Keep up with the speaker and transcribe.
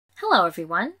Hello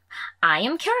everyone, I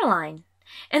am Caroline.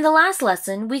 In the last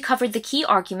lesson, we covered the key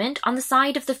argument on the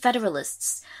side of the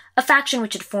Federalists, a faction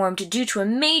which had formed due to a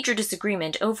major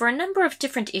disagreement over a number of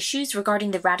different issues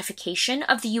regarding the ratification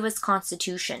of the U.S.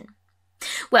 Constitution.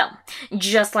 Well,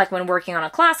 just like when working on a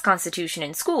class constitution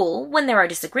in school, when there are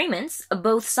disagreements,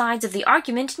 both sides of the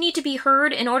argument need to be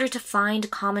heard in order to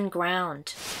find common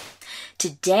ground.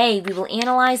 Today, we will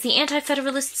analyze the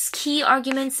Anti-Federalists' key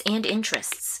arguments and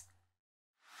interests.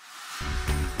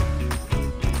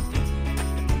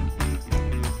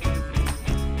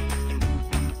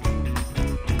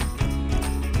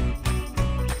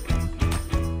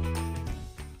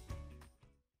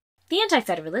 The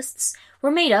Anti-Federalists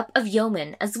were made up of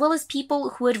yeomen as well as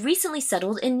people who had recently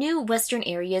settled in new western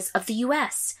areas of the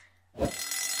U.S.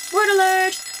 Word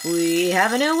alert! We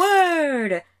have a new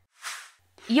word!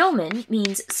 Yeoman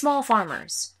means small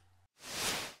farmers.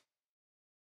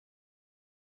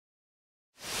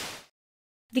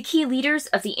 The key leaders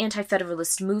of the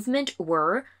Anti-Federalist movement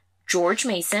were George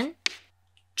Mason,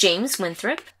 James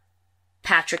Winthrop,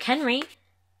 Patrick Henry,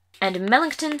 and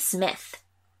Melancton Smith.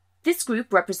 This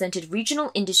group represented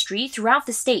regional industry throughout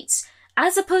the states,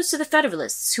 as opposed to the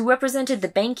Federalists, who represented the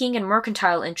banking and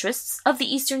mercantile interests of the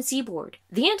eastern seaboard.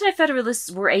 The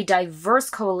Anti-Federalists were a diverse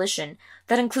coalition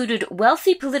that included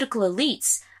wealthy political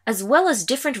elites, as well as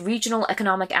different regional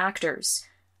economic actors.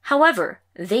 However,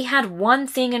 they had one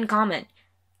thing in common.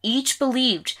 Each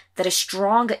believed that a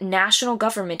strong national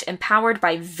government empowered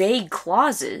by vague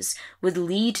clauses would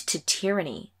lead to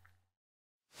tyranny.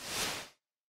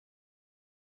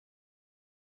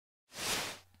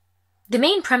 The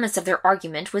main premise of their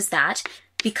argument was that,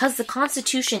 because the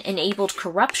Constitution enabled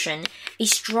corruption, a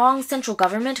strong central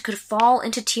government could fall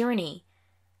into tyranny.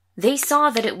 They saw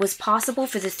that it was possible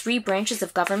for the three branches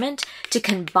of government to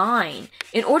combine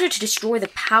in order to destroy the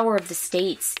power of the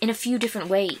states in a few different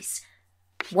ways.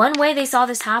 One way they saw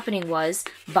this happening was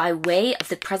by way of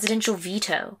the presidential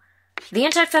veto. The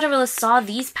Anti-Federalists saw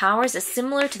these powers as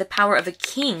similar to the power of a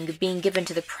king being given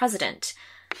to the president.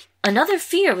 Another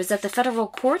fear was that the federal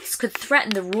courts could threaten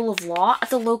the rule of law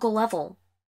at the local level.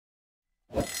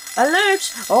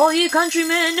 Alert, all ye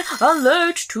countrymen!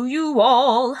 Alert to you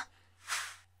all!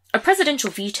 A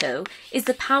presidential veto is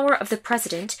the power of the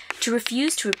president to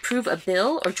refuse to approve a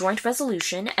bill or joint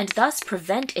resolution and thus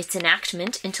prevent its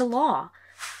enactment into law.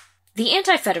 The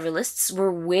Anti-Federalists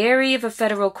were wary of a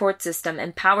federal court system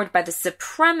empowered by the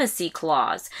Supremacy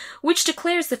Clause, which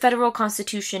declares the federal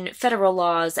constitution, federal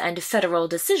laws, and federal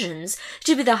decisions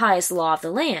to be the highest law of the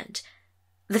land.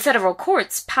 The federal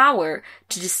court's power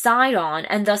to decide on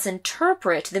and thus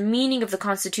interpret the meaning of the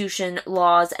Constitution,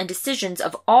 laws, and decisions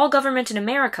of all government in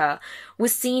America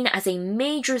was seen as a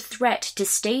major threat to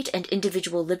state and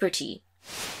individual liberty.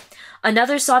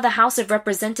 Another saw the House of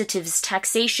Representatives'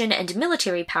 taxation and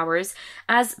military powers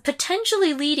as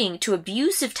potentially leading to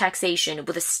abusive taxation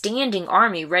with a standing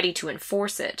army ready to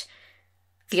enforce it.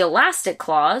 The Elastic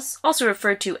Clause, also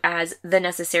referred to as the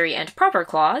Necessary and Proper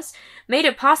Clause, made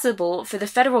it possible for the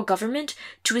federal government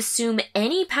to assume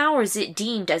any powers it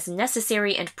deemed as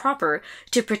necessary and proper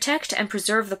to protect and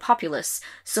preserve the populace,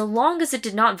 so long as it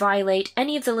did not violate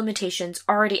any of the limitations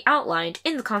already outlined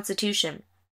in the Constitution.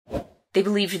 They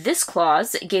believed this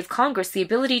clause gave Congress the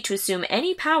ability to assume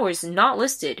any powers not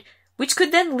listed, which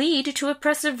could then lead to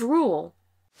oppressive rule.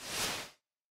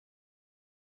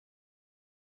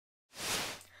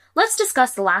 Let's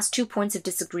discuss the last 2 points of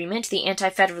disagreement the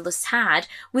Anti-Federalists had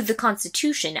with the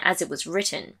Constitution as it was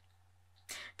written.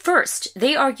 First,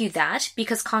 they argued that,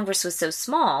 because Congress was so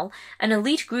small, an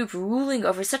elite group ruling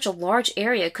over such a large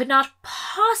area could not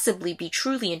possibly be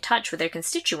truly in touch with their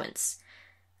constituents.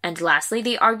 And lastly,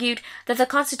 they argued that the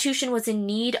Constitution was in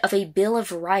need of a Bill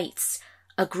of Rights,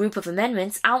 a group of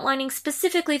amendments outlining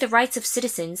specifically the rights of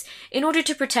citizens in order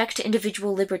to protect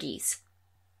individual liberties.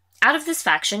 Out of this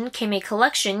faction came a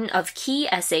collection of key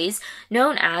essays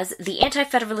known as the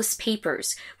Anti-Federalist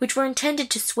Papers, which were intended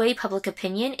to sway public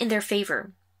opinion in their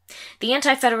favor. The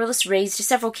Anti-Federalists raised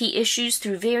several key issues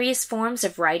through various forms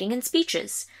of writing and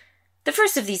speeches. The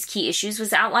first of these key issues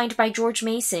was outlined by George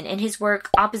Mason in his work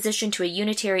Opposition to a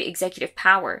Unitary Executive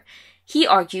Power. He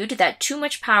argued that too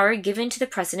much power given to the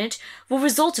president will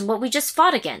result in what we just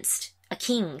fought against, a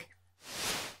king.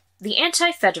 The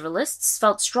Anti-Federalists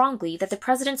felt strongly that the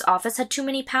president's office had too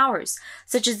many powers,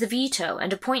 such as the veto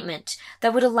and appointment,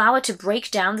 that would allow it to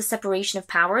break down the separation of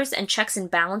powers and checks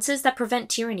and balances that prevent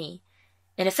tyranny.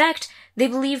 In effect, they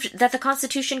believed that the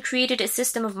Constitution created a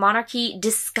system of monarchy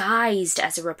disguised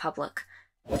as a republic.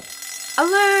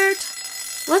 Alert!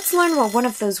 Let's learn what one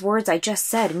of those words I just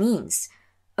said means.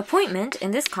 Appointment,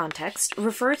 in this context,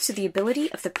 refers to the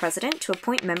ability of the president to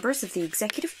appoint members of the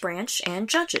executive branch and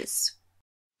judges.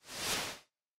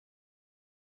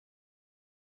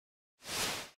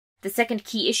 The second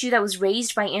key issue that was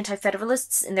raised by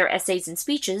Anti-Federalists in their essays and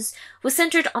speeches was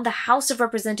centered on the House of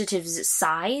Representatives'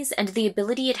 size and the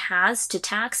ability it has to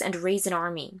tax and raise an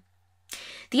army.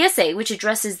 The essay, which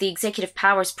addresses the executive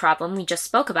powers problem we just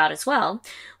spoke about as well,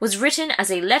 was written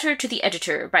as a letter to the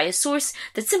editor by a source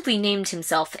that simply named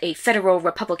himself a federal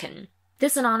Republican.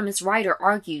 This anonymous writer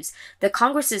argues that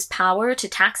Congress's power to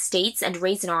tax states and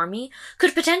raise an army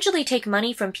could potentially take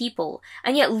money from people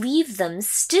and yet leave them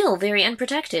still very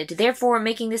unprotected, therefore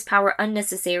making this power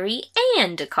unnecessary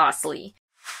and costly.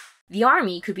 The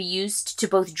army could be used to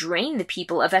both drain the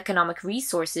people of economic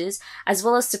resources as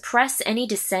well as suppress any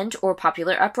dissent or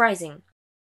popular uprising.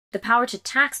 The power to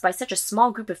tax by such a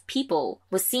small group of people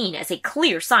was seen as a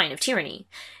clear sign of tyranny.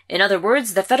 In other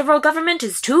words, the federal government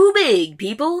is too big,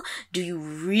 people. Do you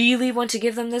really want to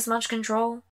give them this much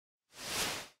control?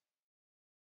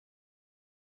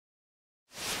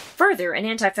 Further, an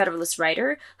anti-federalist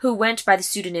writer, who went by the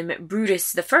pseudonym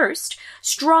Brutus I,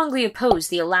 strongly opposed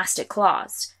the elastic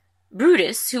clause.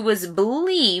 Brutus, who was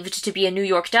believed to be a New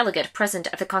York delegate present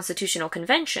at the Constitutional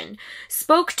Convention,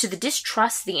 spoke to the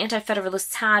distrust the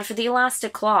Anti-Federalists had for the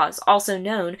elastic clause, also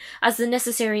known as the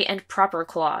necessary and proper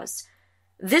clause.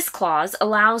 This clause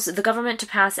allows the government to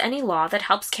pass any law that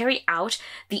helps carry out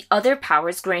the other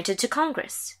powers granted to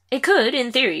Congress. It could,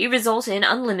 in theory, result in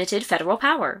unlimited federal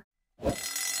power.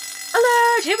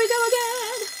 Alert! Here we go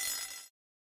again!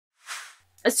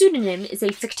 A pseudonym is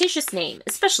a fictitious name,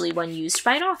 especially one used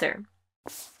by an author.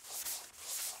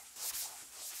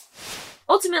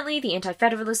 Ultimately, the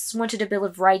Anti-Federalists wanted a Bill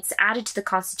of Rights added to the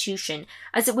Constitution,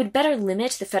 as it would better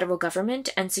limit the federal government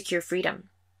and secure freedom.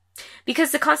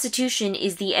 Because the Constitution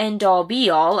is the end-all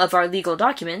be-all of our legal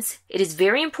documents, it is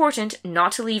very important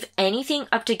not to leave anything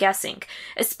up to guessing,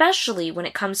 especially when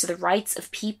it comes to the rights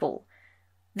of people.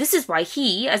 This is why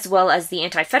he, as well as the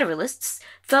Anti-Federalists,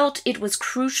 felt it was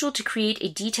crucial to create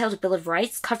a detailed Bill of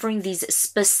Rights covering these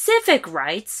specific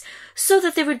rights so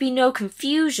that there would be no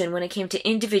confusion when it came to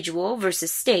individual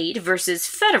versus state versus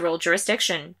federal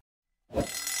jurisdiction.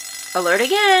 Alert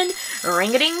again!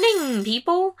 Ring-a-ding-ding,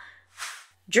 people!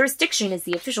 Jurisdiction is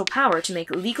the official power to make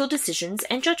legal decisions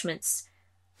and judgments.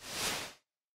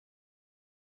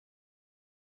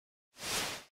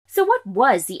 So what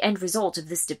was the end result of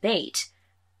this debate?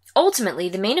 Ultimately,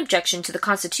 the main objection to the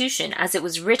Constitution as it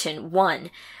was written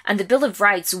won, and the Bill of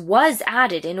Rights was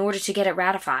added in order to get it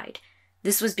ratified.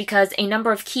 This was because a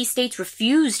number of key states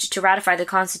refused to ratify the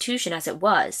Constitution as it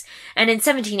was, and in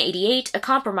 1788 a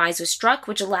compromise was struck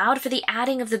which allowed for the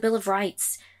adding of the Bill of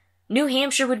Rights. New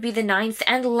Hampshire would be the 9th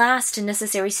and last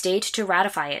necessary state to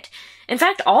ratify it. In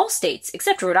fact, all states,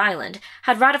 except Rhode Island,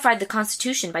 had ratified the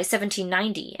Constitution by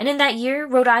 1790, and in that year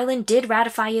Rhode Island did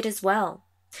ratify it as well.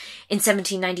 In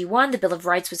 1791, the Bill of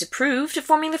Rights was approved,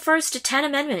 forming the first 10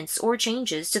 amendments or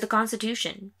changes to the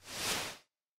Constitution.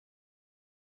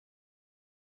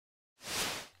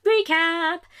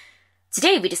 Recap!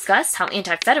 Today we discussed how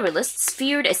Anti-Federalists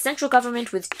feared a central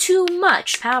government with too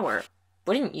much power.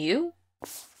 Wouldn't you?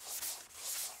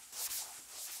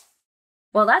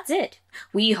 Well, that's it.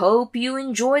 We hope you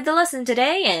enjoyed the lesson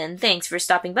today, and thanks for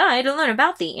stopping by to learn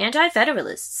about the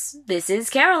Anti-Federalists. This is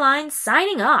Caroline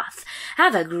signing off.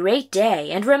 Have a great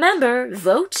day, and remember,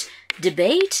 vote,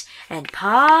 debate, and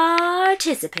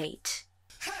participate.